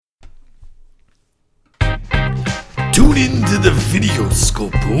Tune into the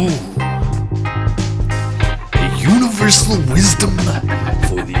Videoscope. Ooh. A universal wisdom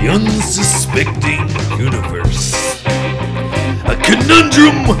for the unsuspecting universe. A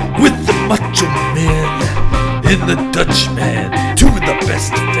conundrum with the Macho Man and the Dutchman. Two of the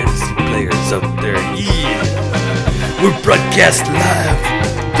best fantasy players out there. Yeah. We're broadcast live from the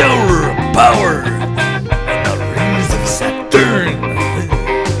Tower of Power and the Rings of Saturn.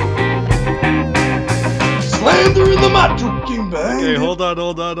 Slander in the Macho King, man. Okay, hold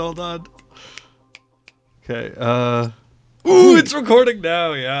on. Okay, ooh, it's recording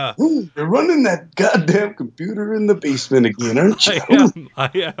now, yeah. Ooh, you're running that goddamn computer in the basement again, aren't you?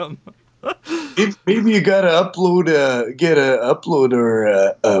 I am. Maybe you gotta upload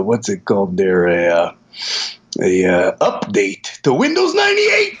or what's it called there? A update to Windows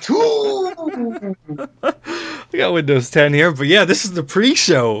 98. Ooh. We got Windows 10 here, but yeah, this is the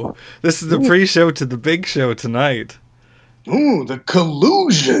pre-show. This is the pre-show to the big show tonight. Ooh, the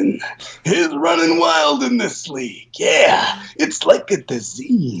collusion is running wild in this league. Yeah, it's like a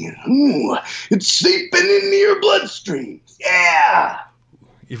disease. Ooh, it's seeping into your bloodstream. Yeah.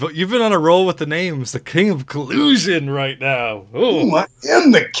 You've been on a roll with the names. The King of Collusion right now. Ooh, I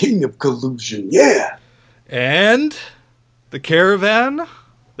am the King of Collusion. Yeah. And the Caravan.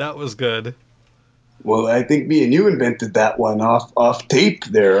 That was good. Well, I think me and you invented that one off tape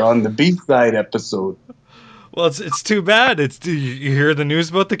there on the B-side episode. Well, it's too bad. You hear the news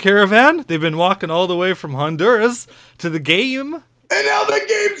about the Caravan? They've been walking all the way from Honduras to the game. And now the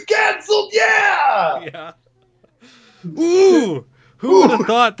game's canceled, yeah! Yeah. Ooh! Who would have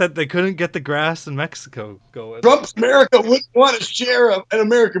thought that they couldn't get the grass in Mexico going? Trump's America wouldn't want to share an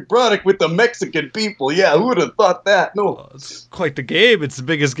American product with the Mexican people. Yeah, who would have thought that? No. Well, it's quite the game. It's the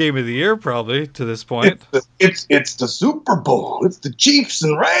biggest game of the year, probably, to this point. It's the Super Bowl. It's the Chiefs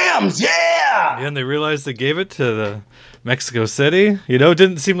and Rams, yeah! Yeah, and they realized they gave it to the Mexico City. You know, it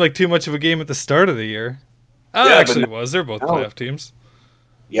didn't seem like too much of a game at the start of the year. Actually, it was. They're both playoff teams.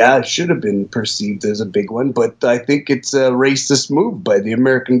 Yeah, it should have been perceived as a big one, but I think it's a racist move by the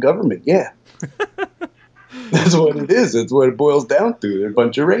American government, yeah. That's what it is. That's what it boils down to. They're a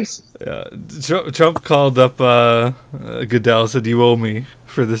bunch of racists. Yeah, Trump called up Goodell, said, "You owe me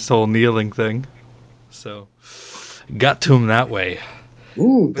for this whole kneeling thing." So, got to him that way.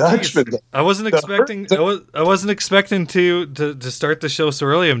 Ooh, Dutchman. I wasn't expecting to start the show so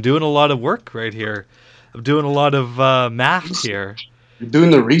early. I'm doing a lot of work right here. I'm doing a lot of math here. You're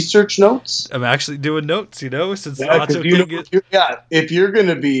doing the research notes? I'm actually doing notes, since if you're going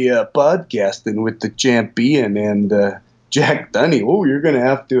to be podcasting with the champion and Jack Dunny, you're going to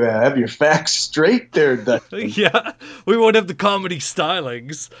have your facts straight there, Dutchman. Yeah, we won't have the comedy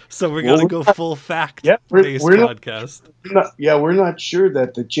stylings, so we're going to go full fact-based podcast. We're not sure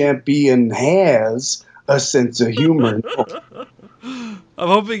that the champion has a sense of humor. I'm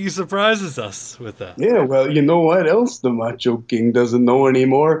hoping he surprises us with that. Yeah, well, you know what else the Macho King doesn't know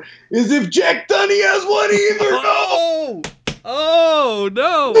anymore is if Jack Dunny has one either. Oh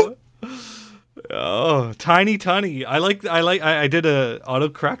no! Oh, Tiny Tunny. I did a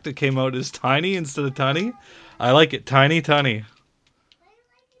autocorrect that came out as Tiny instead of Tunny. I like it, Tiny Tunny.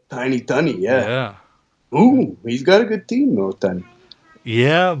 Tiny Tunny, yeah. Yeah. Ooh, he's got a good team though, Tunny.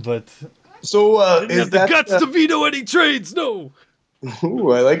 Yeah, but so didn't have the guts to veto any trades. No.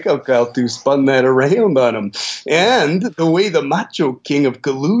 Ooh, I like how Kyle 2 spun that around on him. And the way the Macho King of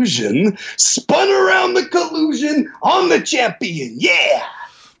Collusion spun around the collusion on the champion. Yeah!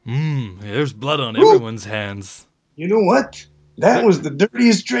 There's blood on everyone's hands. You know what? That was the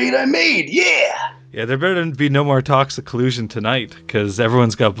dirtiest trade I made. Yeah! Yeah, there better be no more talks of collusion tonight, because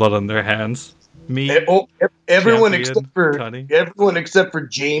everyone's got blood on their hands. Me, everyone except for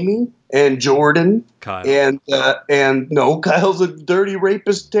Jamie and Jordan, Kyle. and Kyle's a dirty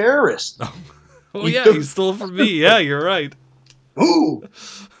rapist terrorist. He stole from me. Yeah, you're right. Ooh,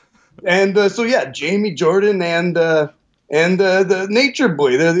 and Jamie, Jordan, and the Nature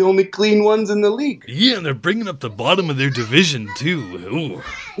Boy. They're the only clean ones in the league. Yeah, and they're bringing up the bottom of their division too.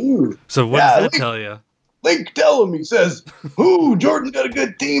 Ooh. So what does that tell you? Link, tell him. He says, Jordan's got a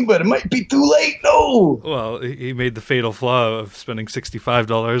good team, but it might be too late. No. Well, he made the fatal flaw of spending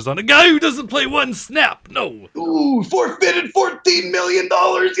 $65 on a guy who doesn't play one snap. No. Ooh, forfeited $14 million.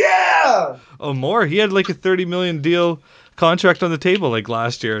 Yeah. Oh, more? He had like a $30 million deal contract on the table like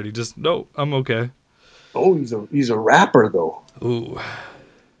last year, and he just, no, I'm okay. Oh, he's a rapper, though. Ooh.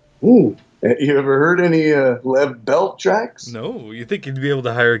 You ever heard any Lev Belt tracks? No. You think you'd be able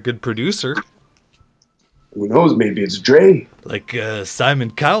to hire a good producer? Who knows? Maybe it's Dre. Like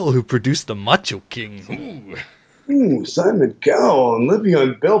Simon Cowell, who produced the Macho King. Ooh. Ooh, Simon Cowell and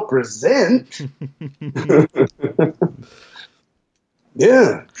Le'Veon Bell present.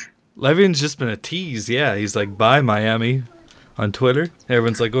 Yeah. Le'Veon's just been a tease. Yeah, he's like, bye, Miami, on Twitter.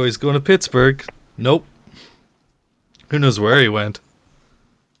 Everyone's like, oh, he's going to Pittsburgh. Nope. Who knows where he went?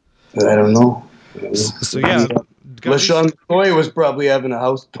 I don't know. So yeah, LaShawn McCoy was probably having a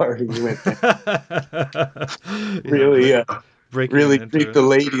house party. He went there. Really treat the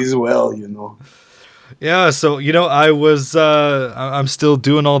ladies well, you know. Yeah, so I was I'm still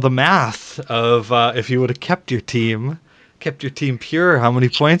doing all the math of if you would have kept your team pure, how many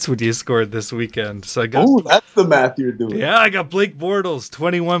points would you have scored this weekend? So I got that's the math you're doing. Yeah, I got Blake Bortles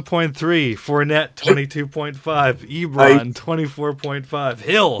 21.3, Fournette 22.5, Ebron 24.5,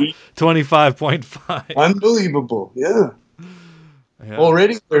 Hill 25.5. Unbelievable. Yeah.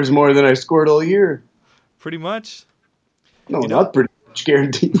 Already there's more than I scored all year. Pretty much. No, not pretty much,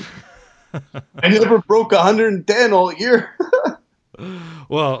 guaranteed. I never broke 110 all year.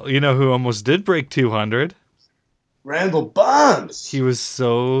 Well, you know who almost did break 200? Randall Bonds. He was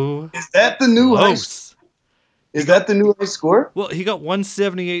so Is that the new close. Is that the new high score? Well, he got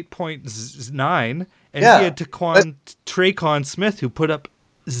 178.9, and he Yeah. had Traquan Smith, who put up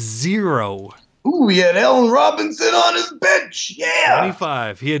 0. Ooh, he had Allen Robinson on his bench. Yeah.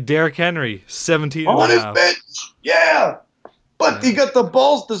 25. He had Derrick Henry, 17 On and a his half. bench. Yeah. But he got the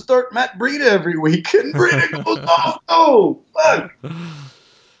balls to start Matt Breida every week, and Breida goes off. Oh, fuck.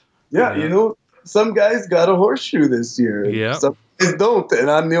 Yeah, you know, some guys got a horseshoe this year. Yeah. Some guys don't, and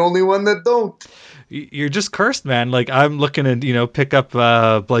I'm the only one that don't. You're just cursed, man. Like, I'm looking to, pick up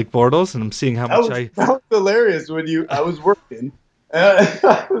Blake Bortles, and I'm seeing how much That was hilarious when I was working.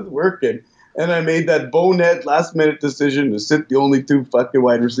 And I made that bonehead last-minute decision to sit the only two fucking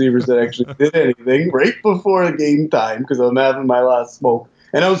wide receivers that actually did anything right before the game time because I'm having my last smoke.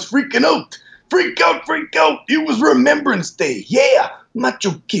 And I was freaking out. Freak out. It was Remembrance Day. Yeah.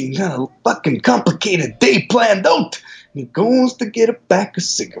 Macho King got a fucking complicated day planned out. And he goes to get a pack of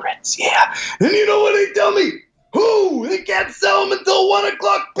cigarettes. Yeah. And you know what they tell me? Who? They can't sell them until 1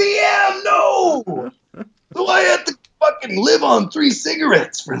 o'clock p.m. No. So I had to fucking live on 3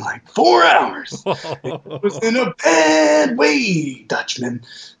 cigarettes for like 4 hours. It was in a bad way, Dutchman.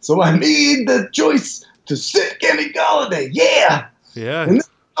 So I made the choice to sit Kenny Galladay. Yeah. Yeah. And what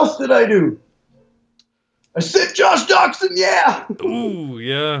else did I do? I sit Josh Doxson. Yeah. Ooh,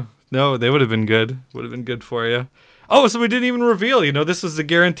 yeah. No, they would have been good. Would have been good for you. Oh, so we didn't even reveal. This was the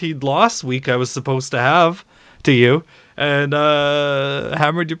guaranteed loss week I was supposed to have to you. And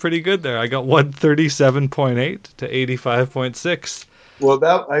hammered you pretty good there. I got 137.8 to 85.6. Well,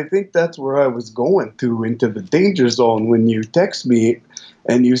 I think that's where I was going into the danger zone when you text me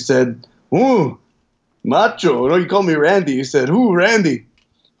and you said, "Ooh, Macho." No, you called me Randy. You said, "Ooh, Randy,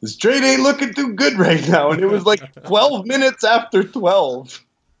 this trade ain't looking too good right now." And it was like 12 minutes after 12.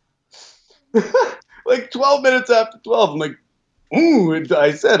 Like 12 minutes after 12. I'm like, ooh. And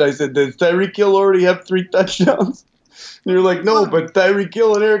I said, does Tyreek Hill already have 3 touchdowns? And you're like, no, but Tyreek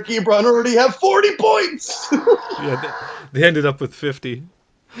Hill and Eric Ebron already have 40 points. Yeah, they ended up with 50.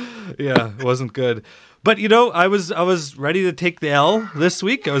 Yeah, it wasn't good. But I was ready to take the L this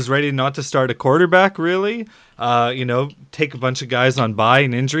week. I was ready not to start a quarterback really. Take a bunch of guys on bye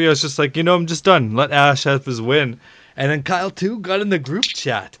and injury. I was just like, I'm just done. Let Ash have his win. And then Kyle too got in the group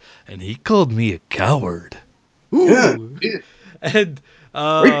chat and he called me a coward. Ooh. Yeah. And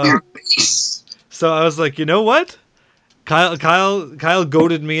Right in your face. so I was like, you know what? Kyle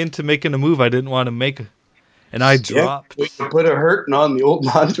goaded me into making a move I didn't want to make, and I dropped. Yeah, we put a hurting on the old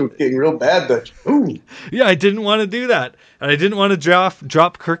Macho King real bad. Ooh. Yeah, I didn't want to do that, and I didn't want to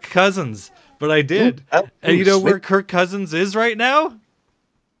drop Kirk Cousins, but I did. And you know where Kirk Cousins is right now?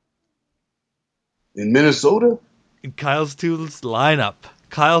 In Minnesota? In Kyle's Tools lineup.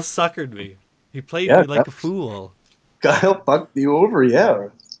 Kyle suckered me. He played me like a fool. Kyle fucked you over, yeah.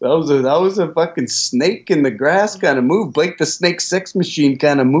 That was a fucking snake in the grass kind of move. Blake the Snake Sex Machine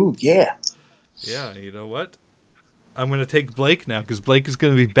kind of move, yeah. Yeah, you know what? I'm going to take Blake now because Blake is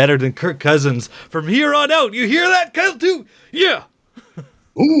going to be better than Kirk Cousins from here on out. You hear that, Kyle, too? Yeah.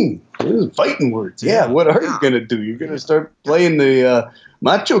 Ooh, those are fighting words. Yeah, what are you going to do? You're going to start playing the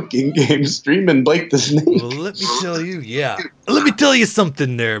Macho King game, streaming Blake the Snake. Well, let me tell you, Let me tell you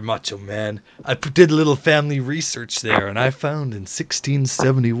something there, Macho Man. I did a little family research there, and I found in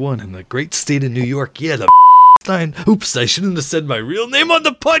 1671 in the great state of New York, the oops, I shouldn't have said my real name on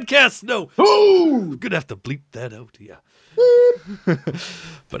the podcast, no. Ooh! I'm going to have to bleep that out,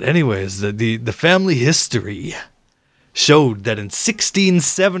 But anyways, the family history showed that in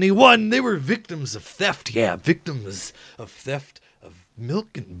 1671 they were victims of theft. Yeah, victims of theft of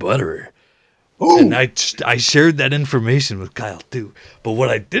milk and butter. And I shared that information with Kyle too. But what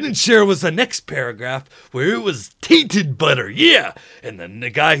I didn't share was the next paragraph where it was tainted butter. Yeah. And then the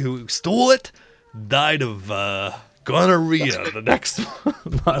guy who stole it died of gonorrhea the next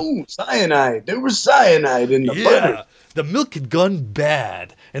month. Oh, cyanide. There was cyanide in the butter. The milk had gone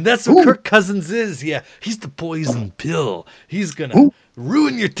bad. And that's what Kirk Cousins is. Yeah. He's the poison pill. He's going to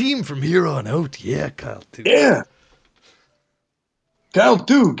ruin your team from here on out. Yeah, Kyle too. Yeah. Kyle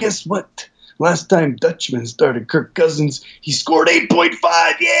too. Guess what? Last time Dutchman started Kirk Cousins, he scored 8.5.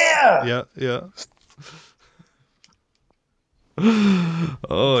 Yeah. Yeah.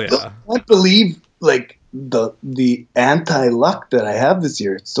 Oh yeah. I can't believe like the anti-luck that I have this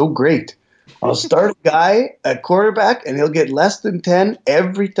year. It's so great. I'll start a guy at quarterback and he'll get less than 10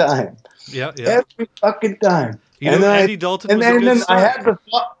 every time. Yeah. Every fucking time. Andy Dalton was a good start. I had the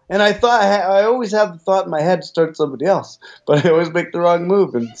thought, and I thought I always have the thought in my head to start somebody else, but I always make the wrong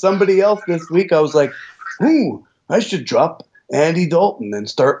move. And somebody else this week, I was like, I should drop Andy Dalton and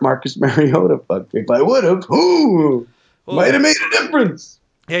start Marcus Mariota. Fuck, if I would have, might have made a difference.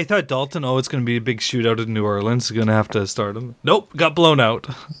 Yeah, I thought Dalton, it's going to be a big shootout in New Orleans. You're going to have to start him. Nope, got blown out.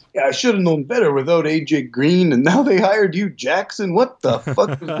 Yeah, I should have known better without A.J. Green, and now they hired Hugh Jackson. What the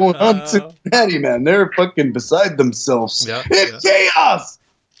fuck is going on in Cincinnati, man? They're fucking beside themselves. Yeah, it's chaos!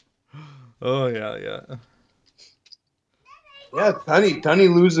 Oh, yeah. Yeah,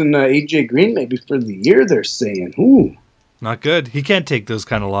 Tunney losing A.J. Green maybe for the year, they're saying. Ooh. Not good. He can't take those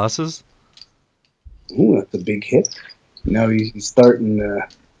kind of losses. Ooh, that's a big hit. Now he's starting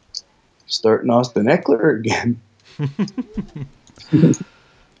Austin Eckler again.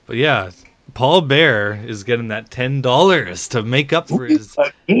 But yeah, Paul Bear is getting that $10 to make up for his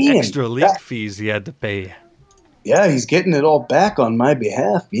extra league fees he had to pay. Yeah, he's getting it all back on my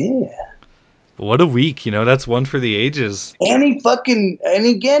behalf. Yeah. What a week, that's one for the ages. And he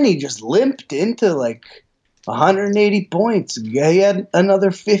just limped into like 180 points. He had another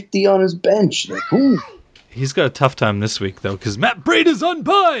 50 on his bench. Like, ooh. He's got a tough time this week, though, because Matt Breida's on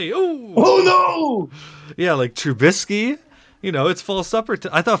bye. Oh, no! Yeah, like Trubisky. It's fall supper.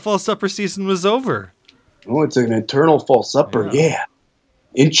 I thought fall supper season was over. Oh, it's an eternal fall supper. Yeah.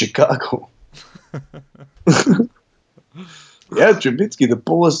 In Chicago. Yeah, Trubisky, the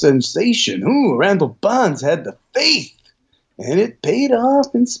pull of sensation. Ooh, Randall Bonds had the faith. And it paid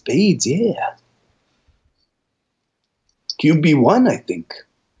off in spades, yeah. QB1, I think.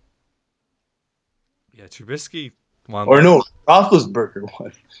 Yeah, Trubisky won. Or no, Roethlisberger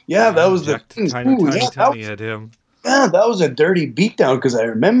won. Yeah, that was the thing. Tiny had him. Yeah, that was a dirty beatdown because I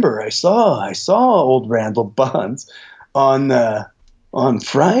remember I saw old Randall Bonds on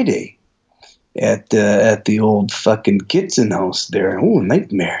Friday at the old fucking Kitson house there. Oh,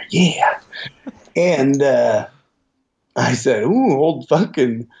 nightmare, yeah. And I said, ooh, old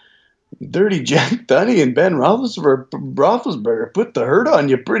fucking Dirty Jack Tunney and Ben Roethlisberger put the hurt on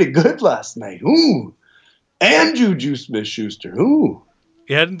you pretty good last night. Ooh. And Juju Smith-Schuster. Ooh.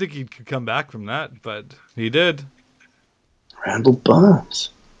 Yeah, I didn't think he could come back from that, but he did. Randall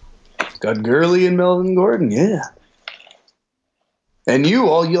Bonds. Got Gurley and Melvin Gordon, yeah. And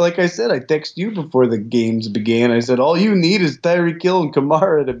like I said, I texted you before the games began. I said, all you need is Tyreek Hill and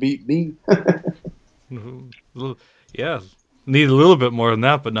Kamara to beat me. Yeah. Need a little bit more than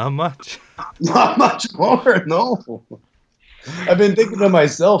that, but not much. Not much more, no. I've been thinking to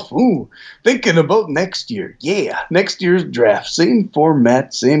myself, thinking about next year. Yeah, next year's draft. Same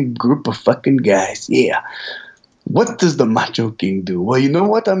format, same group of fucking guys. Yeah. What does the Macho King do? Well, you know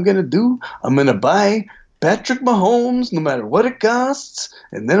what I'm going to do? I'm going to buy Patrick Mahomes, no matter what it costs,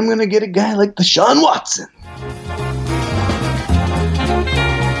 and then I'm going to get a guy like Deshaun Watson.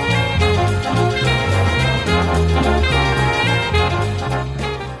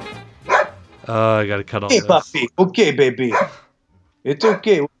 I got to cut off this. Papi. Okay, baby. It's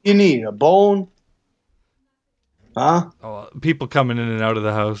okay. What do you need? A bone? Huh? Oh, people coming in and out of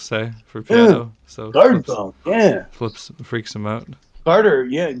the house, for piano. So guard dog, yeah. Freaks them out. Carter,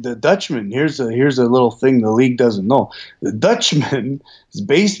 yeah, the Dutchman. Here's a little thing the league doesn't know. The Dutchman's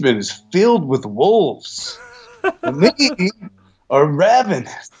basement is filled with wolves. And they are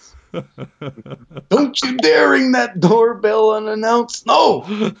ravenous. Don't you dare ring that doorbell unannounced. No,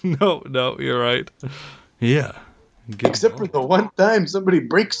 you're right. Yeah. Except for the one time somebody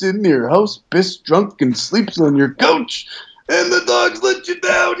breaks into your house, pissed drunk, and sleeps on your couch, and the dogs let you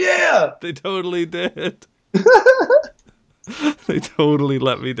down. Yeah, they totally did. They totally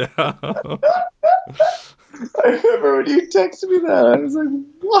let me down. I remember when you texted me that. I was like,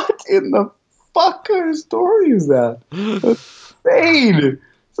 "What in the fuck kind of story is that?" That's insane.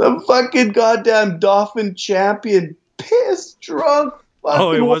 Some fucking goddamn Dauphin champion, pissed drunk,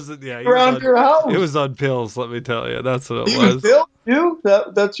 Oh, it fucking wasn't. Yeah, around your house. it was on pills. Let me tell you, that's what it He was was. built you?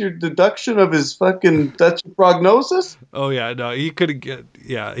 That's your deduction of his fucking. That's your prognosis. Oh yeah, no, he couldn't get.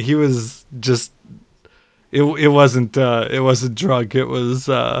 Yeah, he was just. It wasn't drug. It was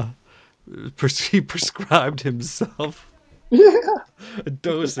he prescribed himself Yeah. a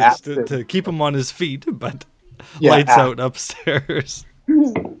dosage to keep him on his feet, but lights out upstairs.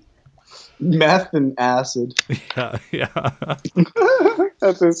 Meth and acid Yeah, yeah.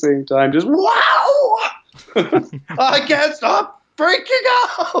 at the same time. Just wow! I can't stop freaking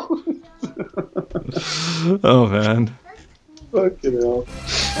out. Oh man. Fucking hell.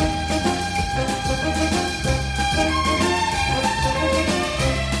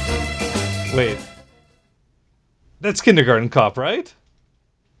 Wait. That's Kindergarten Cop, right?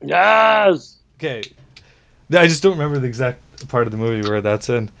 Yes. Okay. I just don't remember the exact part of the movie where that's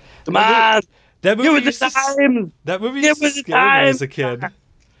in. Come on. That movie Give it used the to time. That movie Give used to it the scare me time. as a kid.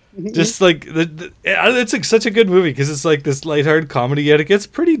 Just like it's like such a good movie because it's like this lighthearted comedy, yet it gets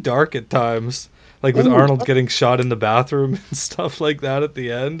pretty dark at times. Like with Ooh. Arnold getting shot in the bathroom and stuff like that at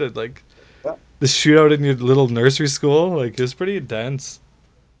the end, and like Yeah. the shootout in your little nursery school. Like it was pretty intense.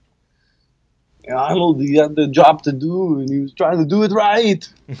 Arnold, he had the job to do, and he was trying to do it right.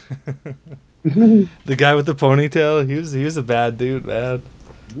 The guy with the ponytail, he was a bad dude, man.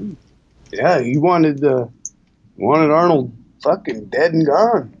 Yeah, he wanted Arnold fucking dead and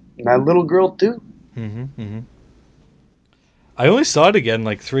gone, and that little girl too. I only saw it again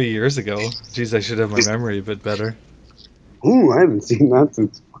like 3 years ago. Jeez, I should have my memory a bit better. Ooh, I haven't seen that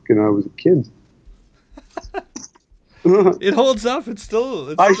since fucking I was a kid. It holds up. It's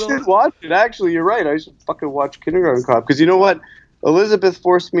still. I should watch it. Actually, you're right. I should fucking watch Kindergarten Cop because you know what? Elizabeth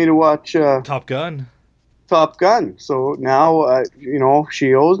forced me to watch Top Gun. Top Gun. So now,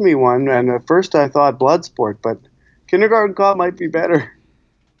 she owes me one. And at first I thought Bloodsport, but Kindergarten Cop might be better.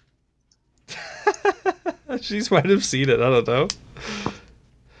 She might have seen it. I don't know.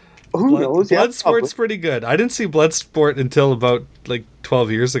 Who knows? Yeah, Bloodsport's pretty good. I didn't see Bloodsport until about like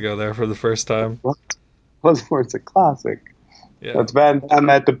 12 years ago there for the first time. Bloodsport's a classic. Yeah. That's Van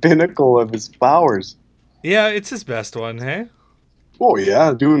Damme at the pinnacle of his powers. Yeah, it's his best one, hey? Oh,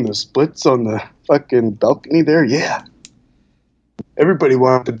 yeah, doing the splits on the fucking balcony there, yeah. Everybody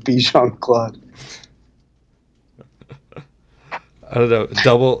wanted to be Jean-Claude. I don't know.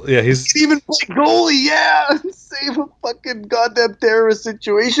 Double. Yeah, he's. He can even play goalie, yeah. Save a fucking goddamn terrorist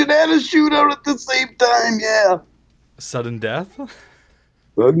situation and a shootout at the same time, yeah. Sudden death?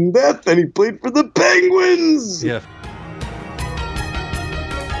 Sudden death, and he played for the Penguins. Yeah.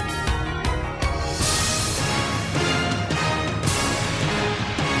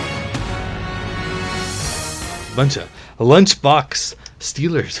 Bunch of lunchbox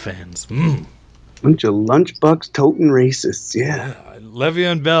Steelers fans. Bunch of lunchbox toting racists, yeah.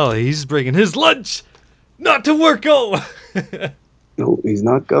 Le'Veon Bell, he's bringing his lunch, not to work. Oh. No, he's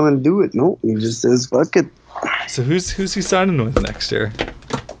not going to do it. No, he just says, fuck it. So who's he signing with next year?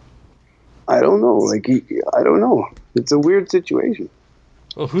 I don't know. I don't know. It's a weird situation.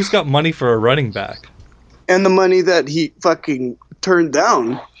 Well, who's got money for a running back? And the money that he fucking turned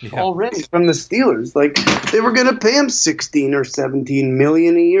down already from the Steelers. Like, they were going to pay him 16 or 17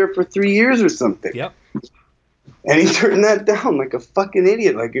 million a year for 3 years or something. Yep. And he turned that down like a fucking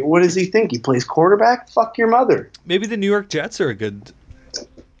idiot. Like, what does he think? He plays quarterback? Fuck your mother. Maybe the New York Jets are a good...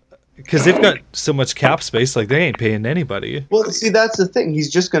 Because they've got so much cap space, like, they ain't paying anybody. Well, see, that's the thing.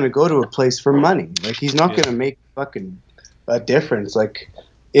 He's just going to go to a place for money. Like, he's not going to make fucking a difference. Like,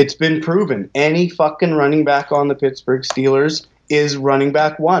 it's been proven. Any fucking running back on the Pittsburgh Steelers is running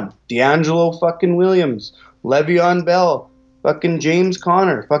back one. D'Angelo fucking Williams, Le'Veon Bell, fucking James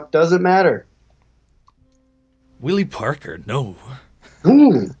Conner. Fuck, doesn't matter. Willie Parker, no.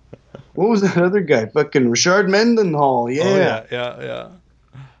 Ooh. What was that other guy? Fucking Richard Mendenhall. Yeah. Oh, yeah.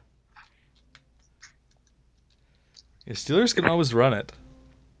 Yeah, Steelers can always run it.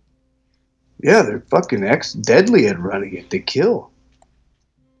 Yeah, they're fucking deadly at running it. They kill.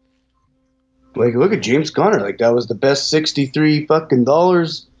 Like, look at James Conner. Like, that was the best 63 fucking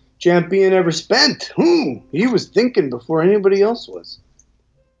dollars champion ever spent. He was thinking before anybody else was.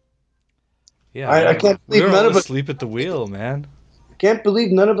 Yeah, I can't believe none of us asleep at the wheel, man. can't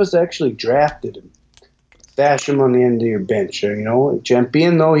believe none of us actually drafted him. Stash him on the end of your bench. You know,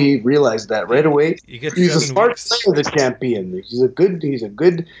 champion though, he realized that right away. You get He's a 7 smart weeks. player, the champion. He's a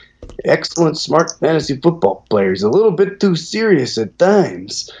good, excellent, smart fantasy football player. He's a little bit too serious at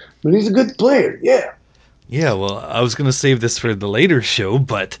times, but he's a good player. Yeah. Yeah, well, I was going to save this for the later show,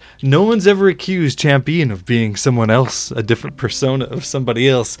 but no one's ever accused Champion of being someone else, a different persona of somebody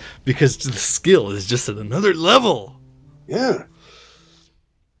else, because the skill is just at another level. Yeah.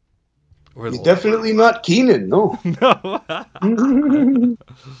 Or He's definitely not Keenan, no. no.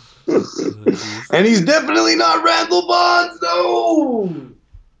 And he's definitely not Randall Bonds, no.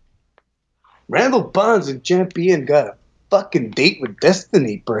 Randall Bonds and Champion got a fucking date with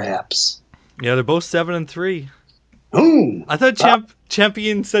destiny, perhaps. Yeah, they're both 7-3. Ooh. I thought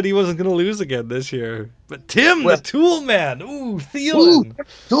Champion said he wasn't going to lose again this year. But Tim, the Tool Man. Ooh, Thielen.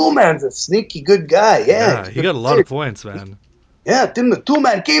 Toolman's a sneaky good guy, yeah. He got a lot of points, man. Yeah, Tim the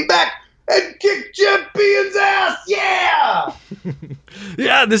Toolman came back and kicked Champion's ass, yeah!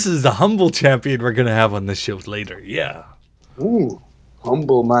 Yeah, this is the humble champion we're going to have on this show later, yeah. Ooh,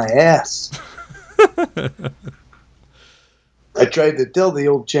 humble my ass. I tried to tell the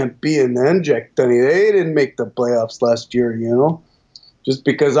old Champion and Jack Tunney they didn't make the playoffs last year, you know? Just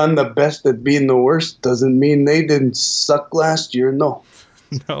because I'm the best at being the worst doesn't mean they didn't suck last year, no.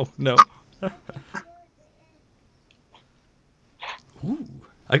 No. Ooh,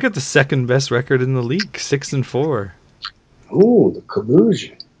 I got the second best record in the league, 6-4. Ooh, the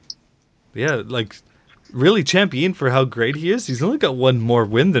collusion. Yeah, like, really Champion for how great he is. He's only got one more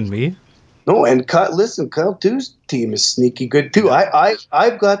win than me. No, and Kyle 2's team is sneaky good too.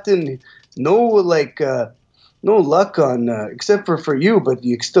 I've gotten no luck on except for you, but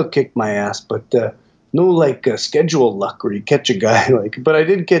you still kicked my ass. But no schedule luck where you catch a guy but I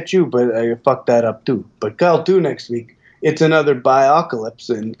did catch you, but I fucked that up too. But Kyle 2 next week, it's another biocalypse,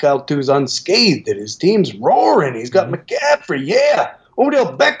 and Kyle 2's unscathed. And his team's roaring. He's got McCaffrey, yeah.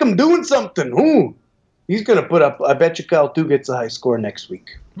 Odell Beckham doing something. Ooh, he's gonna put up. I bet you Kyle 2 gets a high score next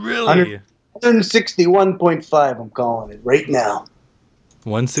week. Really? 161.5, I'm calling it right now.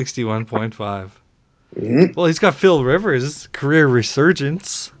 161.5. Mm-hmm. Well, he's got Phil Rivers, career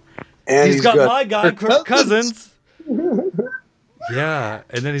resurgence. And he's got my guy, Kirk Cousins. Yeah,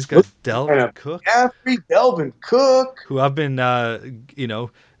 and then he's got Delvin Cook. Delvin Cook. Who I've been, while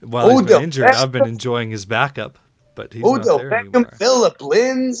he's been injured, I've been enjoying his backup. But he's not there anymore. Phillip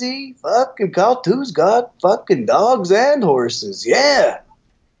Lindsay. Fucking Kyle 2's got fucking dogs and horses. Yeah.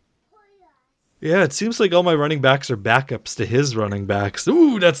 Yeah, it seems like all my running backs are backups to his running backs.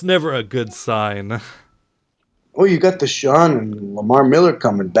 Ooh, that's never a good sign. Oh, you got Deshaun and Lamar Miller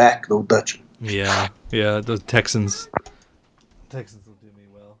coming back, though, Dutchman. Yeah, the Texans. Texans will do me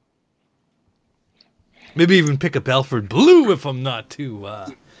well. Maybe even pick up Alfred Blue if I'm not too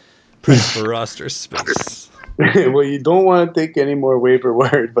pressed for roster space. Well, you don't want to take any more waiver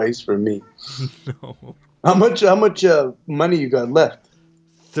wire advice from me. No. How much money you got left?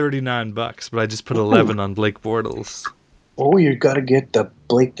 $39, but I just put 11 on Blake Bortles. Oh, you got to get the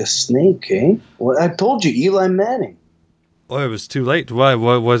Blake the Snake, eh? Well, I told you, Eli Manning. Oh, it was too late.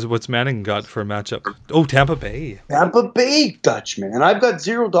 What's Manning got for a matchup? Oh, Tampa Bay. Tampa Bay, Dutchman. And I've got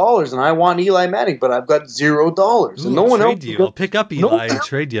 $0, and I want Eli Manning, but I've got $0. And no one else. I'll pick up Eli and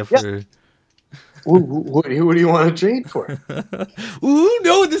trade you for... Yeah. Who do you want to trade for? Ooh,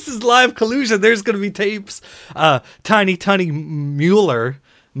 no, this is live collusion. There's going to be tapes. Tiny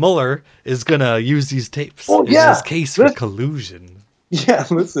Muller is going to use these tapes in his case for collusion. Yeah,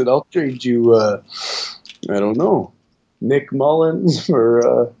 listen, I'll trade you, I don't know, Nick Mullins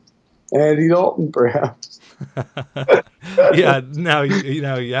for Andy Dalton, perhaps. Yeah,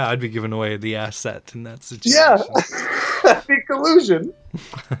 I'd be giving away the asset in that situation. Yeah, that'd be collusion.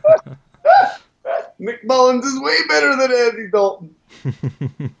 Nick Mullins is way better than Andy Dalton.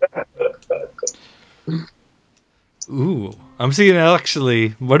 Ooh, I'm seeing actually.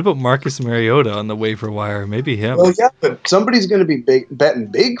 What about Marcus Mariota on the waiver wire? Maybe him. Well, yeah, but somebody's going to be betting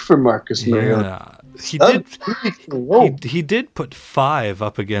big for Marcus Mariota. Yeah, he did put 5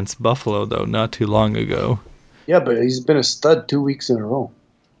 up against Buffalo though, not too long ago. Yeah, but he's been a stud 2 weeks in a row.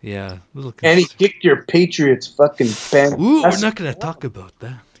 Yeah, and he kicked your Patriots fucking fan. Ooh, we're not going to talk about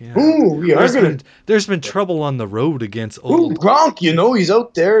that. Yeah. Ooh, there's been trouble on the road against old Gronk. He's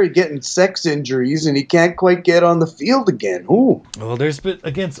out there getting sex injuries and he can't quite get on the field again. Ooh. Well, there's been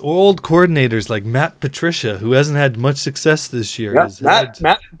against old coordinators like Matt Patricia, who hasn't had much success this year. Yeah,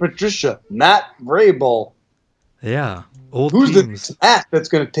 Matt Patricia, Matt Vrabel. Yeah, old Who's teams. The Matt that's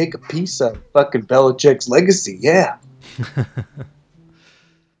going to take a piece of fucking Belichick's legacy? Yeah.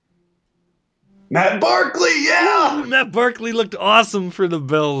 Matt Barkley, yeah! Matt Barkley looked awesome for the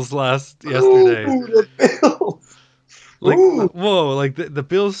Bills yesterday. Ooh, the Bills! The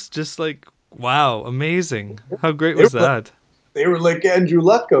Bills just wow, amazing. How great was that? They were like Andrew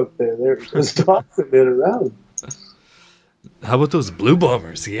Luck out there. They were just tossing it around. How about those Blue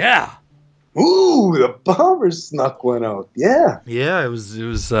Bombers? Yeah! Ooh, the Bombers snuck one out. Yeah. Yeah, it was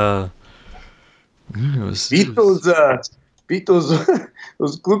beat those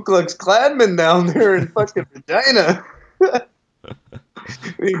Ku Klux Klanmen down there in fucking Regina.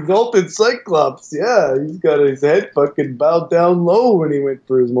 The Exalted Cyclops, yeah. He's got his head fucking bowed down low when he went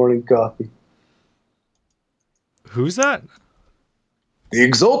for his morning coffee. Who's that? The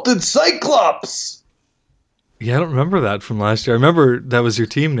Exalted Cyclops! Yeah, I don't remember that from last year. I remember that was your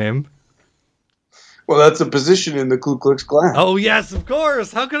team name. Well, that's a position in the Ku Klux Klan. Oh, yes, of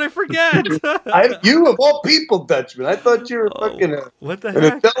course. How could I forget? You, of all people, Dutchman. I thought you were fucking what the an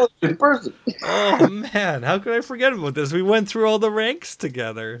heck? intelligent person. Oh, man. How could I forget about this? We went through all the ranks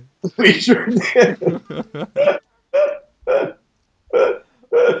together. We sure did.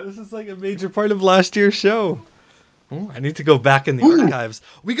 This is like a major part of last year's show. Oh, I need to go back in the archives.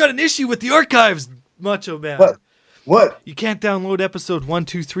 We got an issue with the archives, Macho Man. What? You can't download episode 1,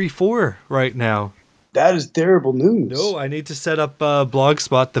 2, 3, 4 right now. That is terrible news. No, I need to set up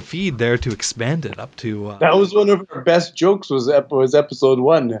Blogspot, the feed there, to expand it up to... That was one of our best jokes was episode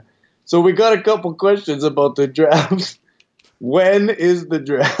 1. So we got a couple questions about the draft. When is the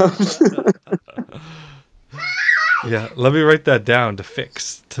draft? Yeah, let me write that down to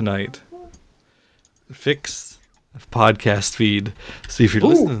fix tonight. Fix podcast feed. See if you're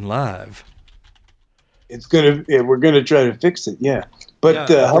listening live. We're gonna try to fix it, yeah. But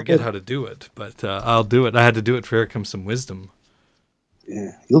Yeah, I forget how to do it, but I'll do it. I had to do it for Here Comes Some Wisdom.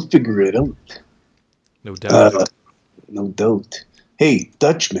 Yeah, you'll figure it out. No doubt. No doubt. Hey,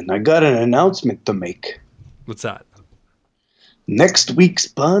 Dutchman, I got an announcement to make. What's that? Next week's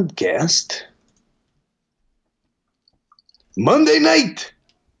podcast, Monday night,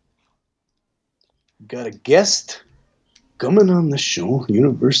 got a guest coming on the show,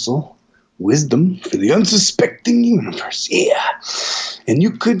 Universal Wisdom for the Unsuspecting Universe. Yeah. And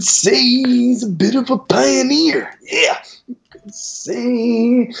you could say he's a bit of a pioneer. Yeah. You could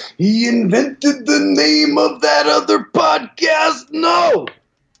say he invented the name of that other podcast. No.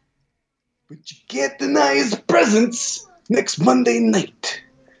 But you can't deny his presence next Monday night.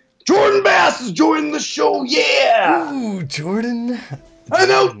 Jordan Bass is joining the show. Yeah. Ooh, Jordan.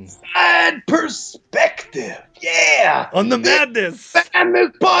 An outside perspective. Yeah. On the madness. And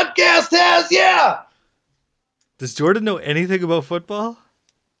this podcast has, yeah. Does Jordan know anything about football?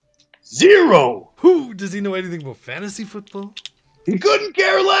 0. Who does he know anything about fantasy football? He couldn't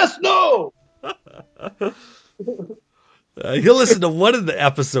care less, no. He'll listen to one of the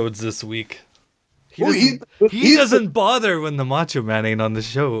episodes this week. He doesn't bother when the Macho Man ain't on the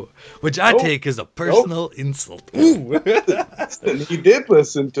show, which I take as a personal insult. Ooh. He did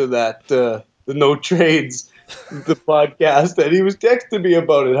listen to that, the No Trades, the podcast, and he was texting me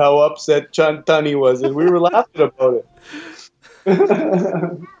about it, how upset Chantani was, and we were laughing about it.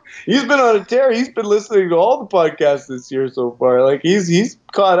 He's been on a tear. He's been listening to all the podcasts this year so far. Like he's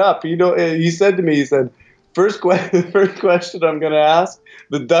caught up. You know, he said to me, he said, first question I'm going to ask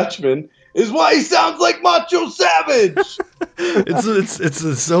the Dutchman is why he sounds like Macho Savage. It's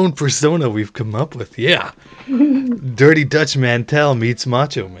its own persona we've come up with. Yeah, Dirty Dutch Mantel meets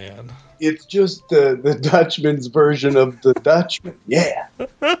Macho Man. It's just the Dutchman's version of the Dutchman. Yeah.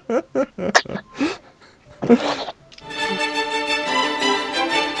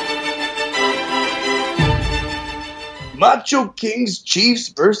 Macho Kings Chiefs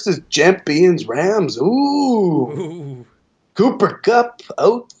versus Champions Rams. Ooh. Cooper Kupp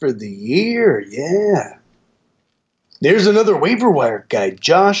out for the year. Yeah. There's another waiver wire guy,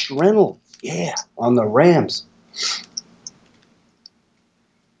 Josh Reynolds. Yeah, on the Rams.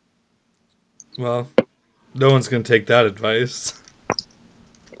 Well, no one's going to take that advice.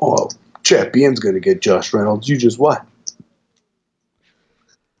 Oh, Champion's going to get Josh Reynolds. You just what?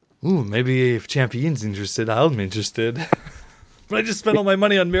 Ooh, maybe if Champion's interested, I'm interested. But I just spent all my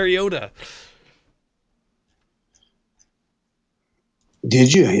money on Mariota.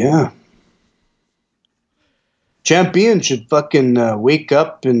 Did you? Yeah. Champion should fucking wake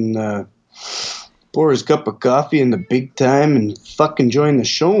up and pour his cup of coffee in the big time and fucking join the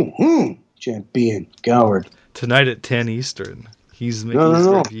show. Champion, Goward. Tonight at 10 Eastern. He's making his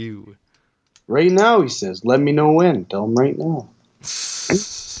review. Right now, he says. Let me know when. Tell him right now.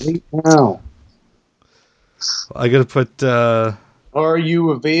 Right now. I gotta put, Are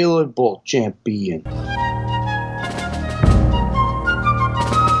you available, Champion?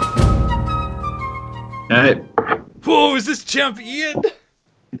 Hey, whoa, is this Champion?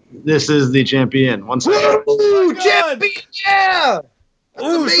 this is the champion. One second. Ooh, God. Champion, yeah!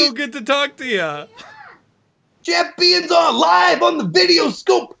 Oh, amazing. so good to talk to you. Champion's on live on the video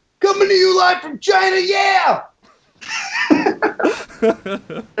scope. Coming to you live from China, yeah!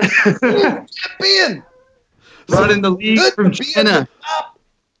 Champion! Running the league Good from to be at China. the top.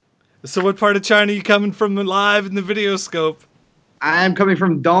 So what part of China are you coming from live in the video scope? I am coming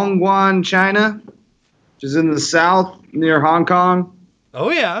from Dongguan, China, which is in the south near Hong Kong. Oh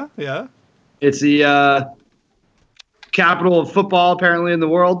yeah, yeah. It's the capital of football, apparently, in the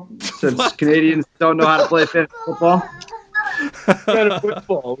world, since What? Canadians don't know how to play fantasy football. What kind of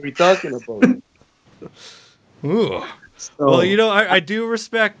football are we talking about? Ooh. So, Well, you know, I do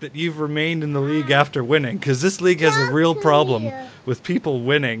respect that you've remained in the league after winning, because this league has a real problem with people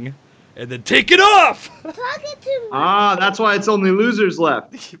winning and then take it off. that's why it's only losers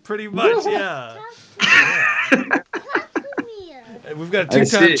left. Pretty much, yeah. And we've got a I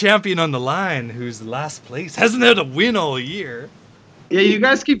two-time see. champion on the line who's last place. Hasn't had a win all year. Yeah, you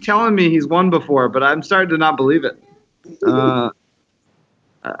guys keep telling me he's won before, but I'm starting to not believe it. I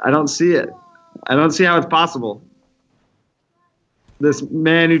don't see it. I don't see how it's possible. This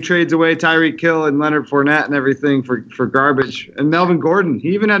man who trades away Tyreek Hill and Leonard Fournette and everything for garbage. And Melvin Gordon. He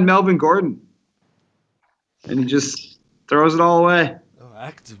even had Melvin Gordon. And he just throws it all away. Oh,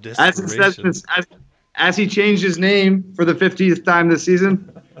 acts of As it desperation. says, as he changed his name for the 50th time this season,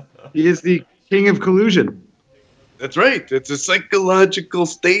 he is the king of collusion. That's right. It's a psychological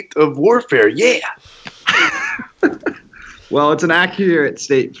state of warfare. Yeah. Well, it's an accurate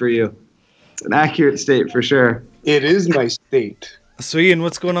state for you. It's an accurate state for sure. It is my state. So, Ian,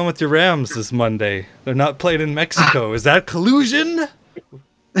 what's going on with your Rams this Monday? They're not playing in Mexico. Is that collusion?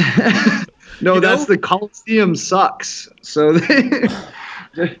 No, You that's know- the Coliseum sucks. So they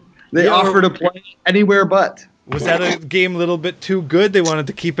Yeah, offer to play anywhere but. Was that a game a little bit too good? They wanted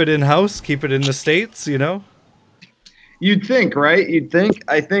to keep it in-house, keep it in the States, you know? You'd think, right? You'd think.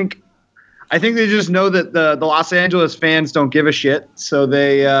 I think they just know that the Los Angeles fans don't give a shit. So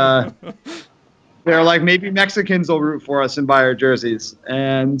they're like, maybe Mexicans will root for us and buy our jerseys,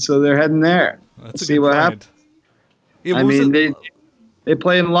 and so they're heading there. That's a See good what point. happens. Yeah, I what was mean, it- they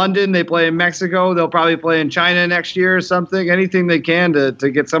play in London, they play in Mexico, they'll probably play in China next year or something. Anything they can to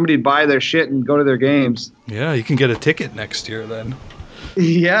get somebody to buy their shit and go to their games. yeah, you can get a ticket next year then.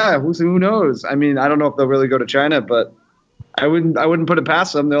 Yeah, who knows? I mean, I don't know if they'll really go to China, but I wouldn't put it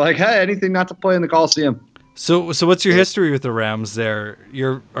past them. They're like, hey, anything not to play in the Coliseum. So what's your history with the Rams there?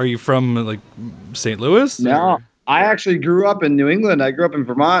 Are you from like St. Louis? No, or- I actually grew up in New England. I grew up in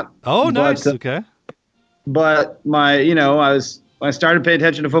Vermont. Oh, nice. But, Okay. But when I started paying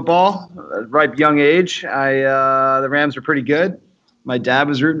attention to football, at a ripe young age, the Rams were pretty good. My dad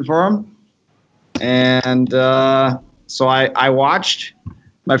was rooting for them, and so I watched.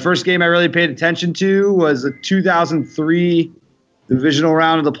 My first game I really paid attention to was the 2003 divisional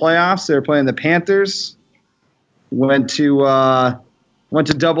round of the playoffs. They were playing the Panthers. Went to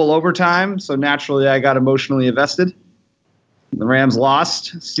double overtime, so naturally I got emotionally invested. The Rams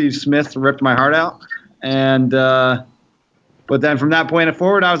lost. Steve Smith ripped my heart out, and but then from that point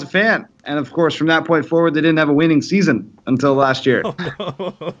forward, I was a fan. And of course, from that point forward, they didn't have a winning season until last year.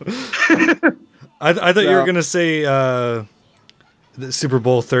 I thought you were So- gonna say the Super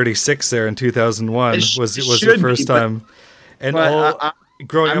Bowl 36 there in 2001 It was should your be, first but- time, and But all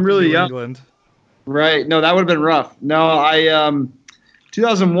growing I'm up really in New young. England. Right. No, that would have been rough. No,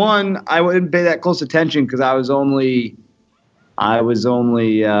 2001, I wouldn't pay that close attention because I was only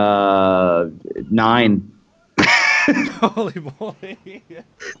 9. Holy moly!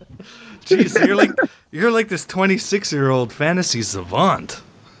 Jeez, so you're like this 26-year-old fantasy savant.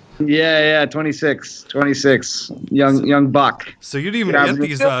 Yeah, 26, young buck. So you didn't even Yeah, get I'm-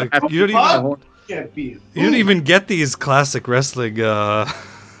 these. You Can't be. don't even get these classic wrestling I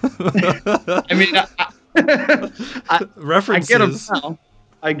mean, I references. get them now.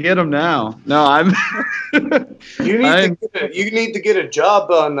 I get them now. No, I'm. You need to get a job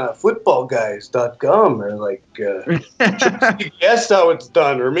on footballguys.com or like CBS how it's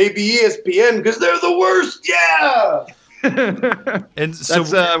done, or maybe ESPN because they're the worst. Yeah. And so,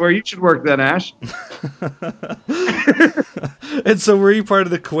 That's where you should work then, Ash. and so, were you part of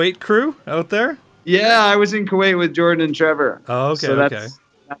the Kuwait crew out there? Yeah, I was in Kuwait with Jordan and Trevor. Oh, okay, So okay.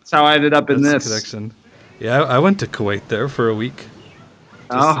 That's how I ended up in That's the this. connection. Yeah, I went to Kuwait there for a week.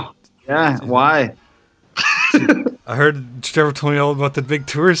 Oh, yeah. Why? I heard Trevor told me all about the big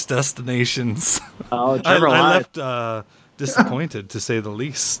tourist destinations. Oh, I Trevor lied. left disappointed, to say the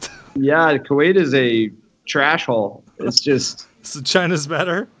least. Yeah, Kuwait is a trash hole. It's just. So China's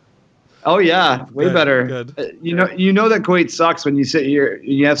better. Oh yeah, way Good, better. good. You know that Kuwait sucks when you sit here.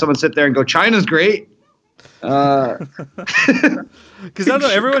 You have someone sit there and go, "China's great." Because I know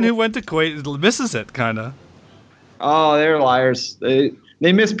everyone who went to Kuwait misses it, kind of. Oh, they're liars. They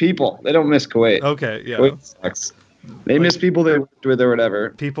miss people. They don't miss Kuwait. Okay, yeah. Kuwait sucks. They miss people they worked with or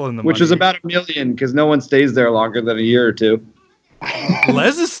whatever. People in the Which money. is about 1 million because no one stays there longer than a year or two.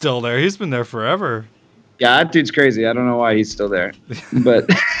 Les is still there. He's been there forever. Yeah, that dude's crazy. I don't know why he's still there. But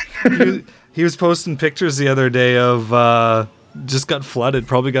He was posting pictures the other day of just got flooded.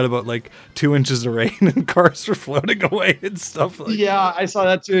 Probably got about like 2 inches of rain, and cars were floating away and stuff. Like Yeah, I saw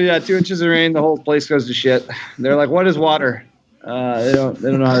that too. Yeah, 2 inches of rain, the whole place goes to shit. They're like, "What is water?" They don't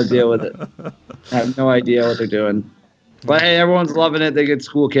know how to deal with it. I have no idea what they're doing. But hey, everyone's loving it. They get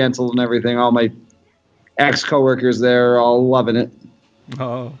school canceled and everything. All my ex-coworkers there are all loving it,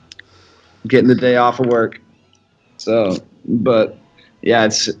 Oh, getting the day off of work. So, but yeah,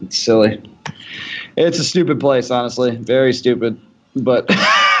 it's silly. It's a stupid place, honestly. Very stupid. But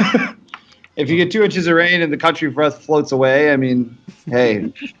if you get 2 inches of rain and the country floats away, I mean,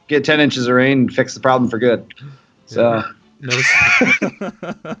 hey, get 10 inches of rain and fix the problem for good. So, no.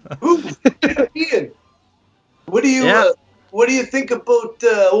 Ooh, Ian, what do you think about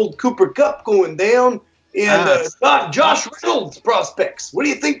old Cooper Cup going down and Josh Reynolds prospects? What do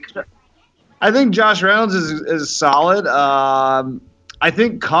you think? I think Josh Reynolds is solid. I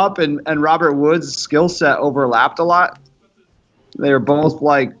think Cup and Robert Woods' skill set overlapped a lot. They were both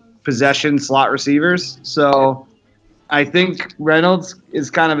like possession slot receivers. So I think Reynolds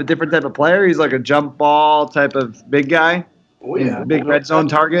is kind of a different type of player. He's like a jump ball type of big guy. Oh yeah, Big red zone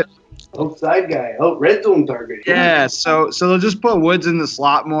target. outside guy, red zone target. Yeah, so they'll just put Woods in the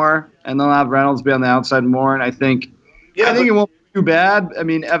slot more, and they'll have Reynolds be on the outside more. And I think it won't be too bad. I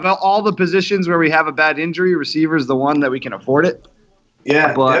mean, of all the positions where we have a bad injury, receiver is the one that we can afford it.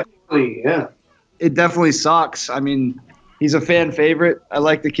 Yeah, But- definitely. Yeah. It definitely sucks. I mean, he's a fan favorite. I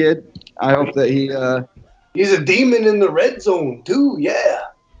like the kid. I hope that he. He's a demon in the red zone too. Yeah.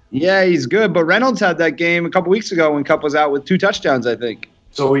 Yeah, he's good. But Reynolds had that game a couple weeks ago when Cup was out with 2 touchdowns, I think.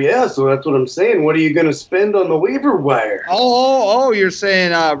 So that's what I'm saying. What are you going to spend on the waiver wire? Oh, you're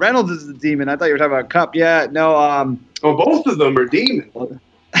saying Reynolds is the demon. I thought you were talking about Cup. Yeah, no. Oh, both of them are demons.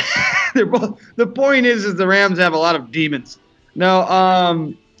 They're both. The point is the Rams have a lot of demons. No,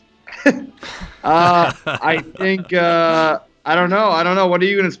 I think I don't know. What are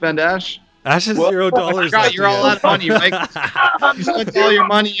you going to spend, Ash? Ash is Well, $0. I forgot you're all out of money, right? You spend all your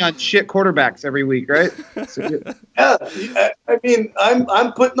money on shit quarterbacks every week, right? So Yeah, I mean,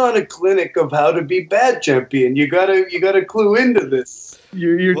 I'm putting on a clinic of how to be bad champion. You gotta clue into this.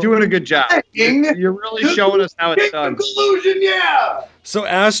 you're doing a good job. You're really showing us how it's done. Collusion, yeah. So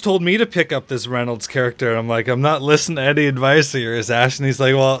Ash told me to pick up this Reynolds character, and I'm like, I'm not listening to any advice of yours, Ash. And he's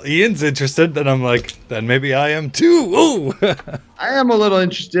like, well, Ian's interested. Then I'm like, then maybe I am too. Ooh. I am a little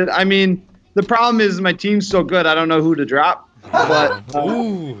interested. I mean, the problem is my team's so good, I don't know who to drop. But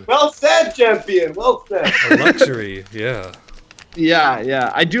Ooh. Well said, champion. Well said. A luxury, yeah.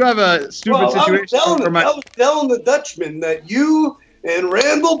 yeah, I do have a stupid Well, I situation was telling the Dutchman that you and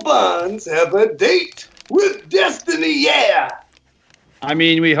Randall Bonds have a date with destiny. Yeah. I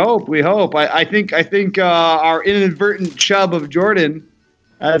mean, we hope. I think our inadvertent chub of Jordan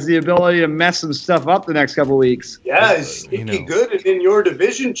has the ability to mess some stuff up the next couple weeks. Yeah, he's sneaky You know. good and in your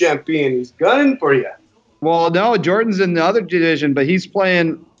division, champion. He's gunning for you. Well, no, Jordan's in the other division, but he's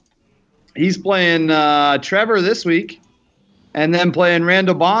playing Trevor this week, and then playing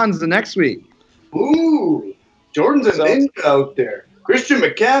Randall Bonds the next week. Ooh, Jordan's a ninja out there. Christian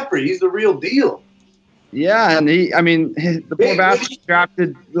McCaffrey, he's the real deal. Yeah, and the poor bastard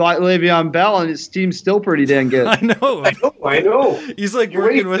drafted Le'Veon Bell, and his team's still pretty damn good. I know. I know. He's like He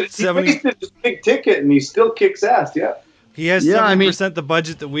working with wasted 70. this big ticket, and he still kicks ass. Yeah. He has Yeah, 70% the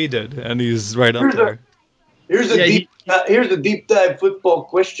budget that we did, and he's right up Here's there. Here's a deep dive football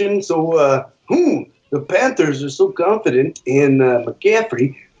question. So, the Panthers are so confident in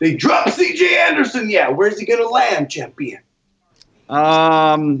McCaffrey, they drop C.J. Anderson. Yeah, where's he gonna land, champion?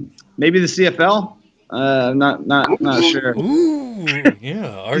 Maybe the CFL. Not sure. Ooh,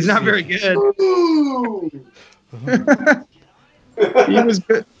 yeah. He's not very good. Ooh. He was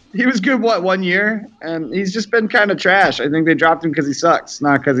good. He was good. 1 year, and he's just been kind of trash. I think they dropped him because he sucks,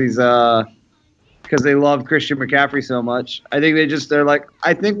 not because he's because they love Christian McCaffrey so much. I think they're like,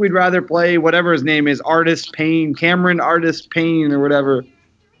 I think we'd rather play whatever his name is, Cameron Artist Payne or whatever,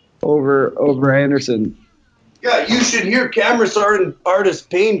 over Anderson. Yeah, you should hear Cameron Artist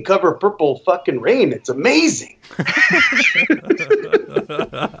Payne cover Purple Fucking Rain. It's amazing.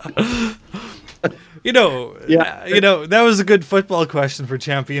 That was a good football question for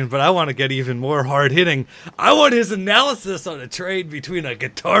champion, but I want to get even more hard hitting. I want his analysis on a trade between a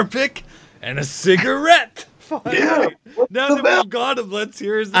guitar pick and a cigarette. Yeah. Now that we've got him, let's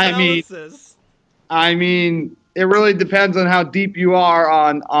hear his analysis. I mean, it really depends on how deep you are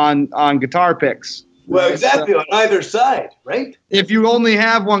on guitar picks. Well, exactly, on either side, right? If you only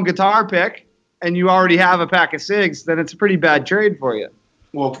have one guitar pick and you already have a pack of cigs, then it's a pretty bad trade for you.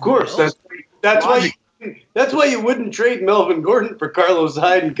 Well, of course. That's why you wouldn't trade Melvin Gordon for Carlos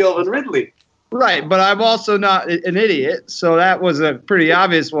Hyde and Kelvin Ridley. Right, but I'm also not an idiot, so that was a pretty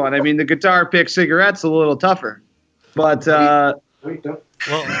obvious one. I mean, the guitar pick cigarette's a little tougher, but Well,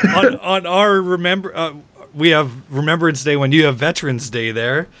 on our we have Remembrance Day when you have Veterans Day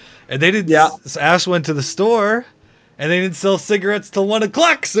there, and they didn't. Yeah. Ash went to the store, and they didn't sell cigarettes till 1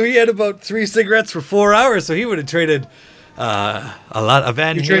 o'clock, so he had about 3 cigarettes for 4 hours. So he would have traded a lot of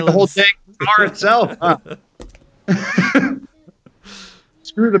Van you trade the whole Halen's. dang guitar itself. Huh?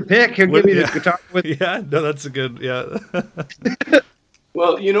 Screw the pick. He'll give me the guitar with. Yeah, no, that's a good. Yeah.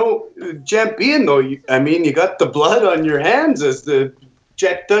 Well, champion though. You got the blood on your hands, as the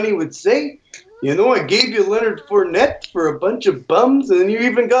Jack Tunney would say. I gave you Leonard Fournette for a bunch of bums, and you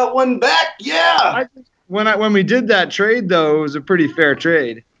even got one back. Yeah. When we did that trade, though, it was a pretty fair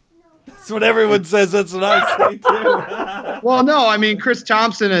trade. That's what everyone says. That's what I say too. Well, no, I mean, Chris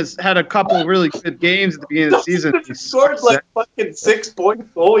Thompson has had a couple really good games at the beginning of the season. He scored like fucking 6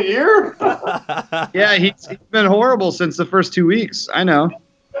 points the whole year. Yeah, he's been horrible since the first 2 weeks. I know.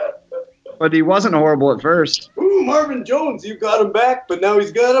 But he wasn't horrible at first. Ooh, Marvin Jones, you got him back, but now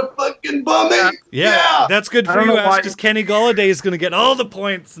he's got a fucking bum. Yeah, that's good I for don't you, know why- Ash, because Kenny Galladay is going to get all the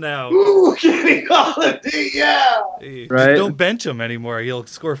points now. Ooh, Kenny Galladay, yeah. Hey, just Right. don't bench him anymore. He'll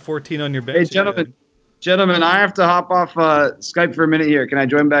score 14 on your bench. Hey, gentlemen, I have to hop off Skype for a minute here. Can I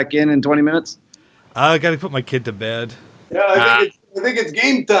join back in 20 minutes? I got to put my kid to bed. Yeah, I think it's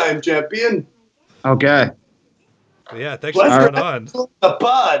game time, champion. Okay. But yeah, thanks for Let's coming on. The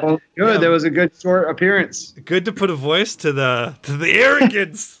pod. Well, good. Yeah. That was a good short appearance. Good to put a voice to the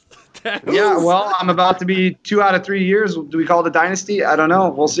arrogance. Yeah, well, I'm about to be 2 out of 3 years. Do we call it a dynasty? I don't know.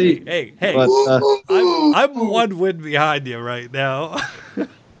 We'll see. Hey, But, I'm 1 win behind you right now.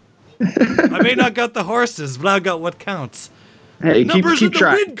 I may not got the horses, but I got what counts. hey, Numbers keep in the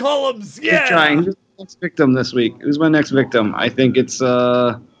trying. win columns. Keep Yeah. trying. Who's the next victim this week? Who's my next victim? I think it's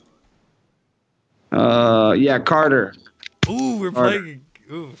Carter. Ooh, we're Carter. playing.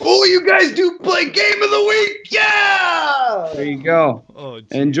 Ooh. Oh, you guys do play game of the week. Yeah. There you go. Oh, geez.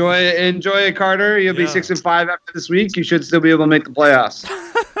 Enjoy it, Carter. You'll be Yeah. 6-5 after this week. You should still be able to make the playoffs.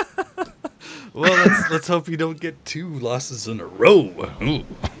 Well, let's hope you don't get 2 losses in a row. Ooh.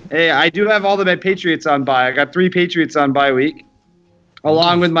 Hey, I do have all of my Patriots on bye. I got 3 Patriots on bye week,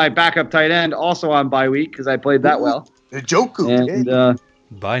 along with my backup tight end also on bye week because I played that well. The Joku. And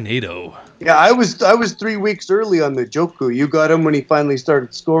Bye, NATO. Yeah, I was 3 weeks early on the Joku. You got him when he finally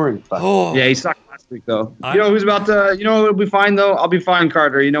started scoring. Oh, yeah, he sucked last week though. I- You know who's about to? You know who'll be fine though? I'll be fine,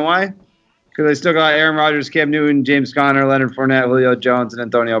 Carter. You know why? Because I still got Aaron Rodgers, Cam Newton, James Conner, Leonard Fournette, Julio Jones, and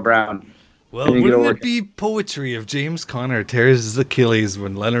Antonio Brown. Well, I think it'll wouldn't it work. be poetry if James Conner tears his Achilles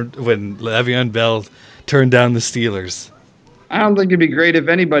when Le'Veon Bell turned down the Steelers? I don't think it'd be great if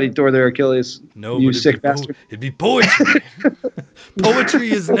anybody tore their Achilles. No, You but sick bastard. it'd be poetry.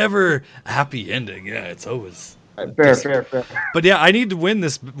 Poetry is never a happy ending. Yeah, it's always. Fair. But yeah, I need to win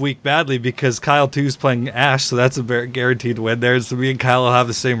this week badly because Kyle 2's playing Ash, so that's a very guaranteed win there. So me and Kyle will have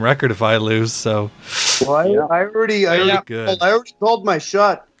the same record if I lose. So Well, I already good. called my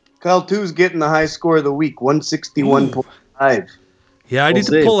shot. Kyle 2's getting the high score of the week, 161.5. yeah, I We'll need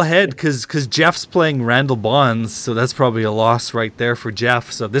to see. pull ahead because Jeff's playing Randall Bonds, so that's probably a loss right there for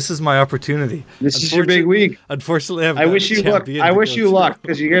Jeff. So this is my opportunity. This is your big week. Unfortunately, I wish you luck. I wish you luck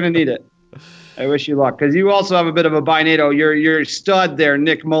because you're gonna need it. I wish you luck because you also have a bit of a bye NATO. Your stud there,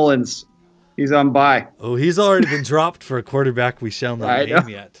 Nick Mullins. He's on bye. Oh, he's already been dropped for a quarterback we shall not I name know.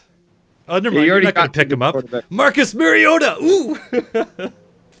 yet. Oh, never Yeah, mind. you You're already not going got to pick the him up. quarterback. Marcus Mariota. Ooh.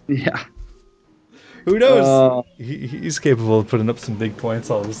 Yeah. Who knows? Uh, He's capable of putting up some big points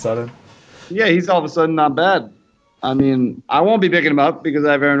all of a sudden. Yeah, he's all of a sudden not bad. I mean, I won't be picking him up because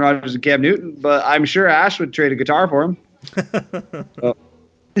I have Aaron Rodgers and Cam Newton, but I'm sure Ash would trade a guitar for him.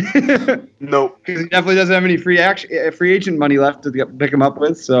 No. Because he definitely doesn't have any free agent money left to pick him up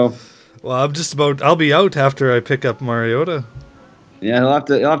with. So Well, I'll be out after I pick up Mariota. yeah, he'll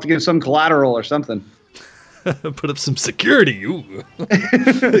have to give some collateral or something. Put up some security. Ooh.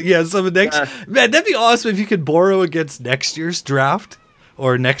 Yeah, some next. Man, that'd be awesome if you could borrow against next year's draft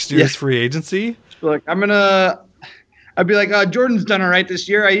or next year's Yeah. free agency. Like I'd be like, Jordan's done all right this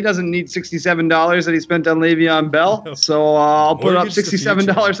year. He doesn't need $67 that he spent on Le'Veon Bell, so I'll put up Mortgage the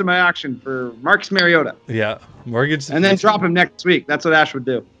 $67 in my auction for Marcus Mariota, Yeah, mortgage. and then drop him next week. That's what Ash would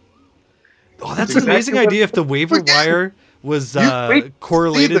do. Oh, that's an amazing idea. If the waiver wire was wait,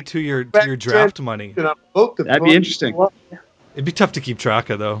 correlated to your draft money, That'd be interesting. it'd be tough to keep track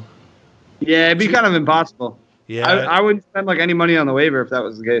of, though. Yeah, it'd be kind of impossible. Yeah, I wouldn't spend like any money on the waiver if that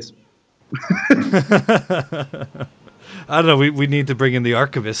was the case. I don't know. We need to bring in the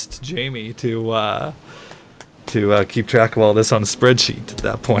archivist Jamie to to keep track of all this on a spreadsheet at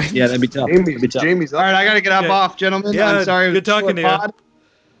that point. Yeah, that'd be tough. That'd be tough. Jamie's All right, I got to get up Yeah. off, gentlemen. Yeah, I'm sorry. it was good talking a to you. pod,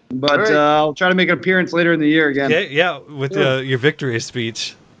 But All right. I'll try to make an appearance later in the year again. Okay, yeah, with your victory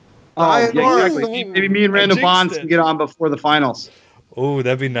speech. Oh, I yeah, know. exactly. Maybe me and Randall jinxed Bonds it. can get on before the finals. Oh,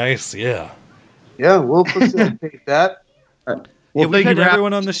 that'd be nice. Yeah. Yeah, we'll facilitate that. Yeah, Well, we've thank you had for having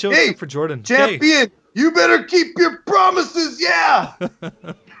everyone on the show Hey, except for Jordan. Okay. Champion, you better keep your promises. Yeah.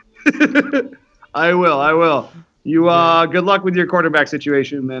 I will. You good luck with your quarterback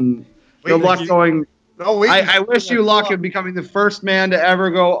situation, and good Wait, luck you- going. No, wait. I wish you luck in becoming the first man to ever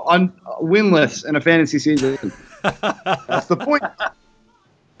go winless in a fantasy season. That's the point.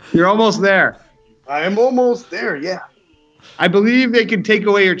 You're almost there. I am almost there. Yeah. I believe they can take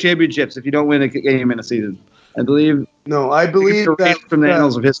away your championships if you don't win a game in a season. I believe No, I they believe can that erase from the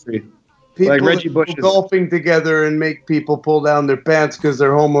annals of history. people like Reggie that Bush go is- golfing together and make people pull down their pants because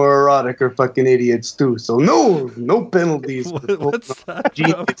they're homoerotic are fucking idiots too. So no penalties. for What's that?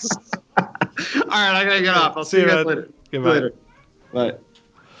 genius. All right, I gotta get off. I'll see you guys man. later. Goodbye. Later. Bye.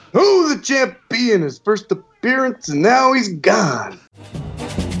 Who the champion? His first appearance, and now he's gone.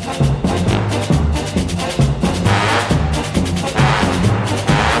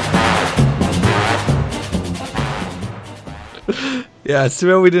 Yeah, it's too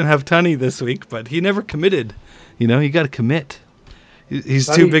bad we didn't have Tunney this week, but he never committed. You know, you got to commit. He's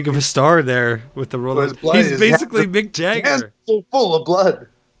too Tunney- big of a star there with the role. His blood He's is- basically Mick His hands Jagger. so full of blood.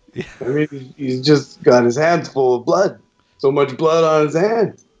 Yeah. I mean, he's just got his hands full of blood. So much blood on his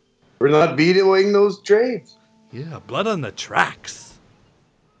hands. We're not vetoing those trades. Yeah, blood on the tracks.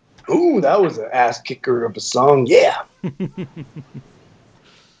 Ooh, that was an ass kicker of a song. Yeah.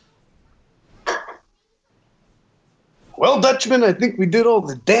 Well, Dutchman, I think we did all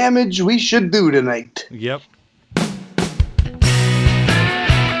the damage we should do tonight. Yep.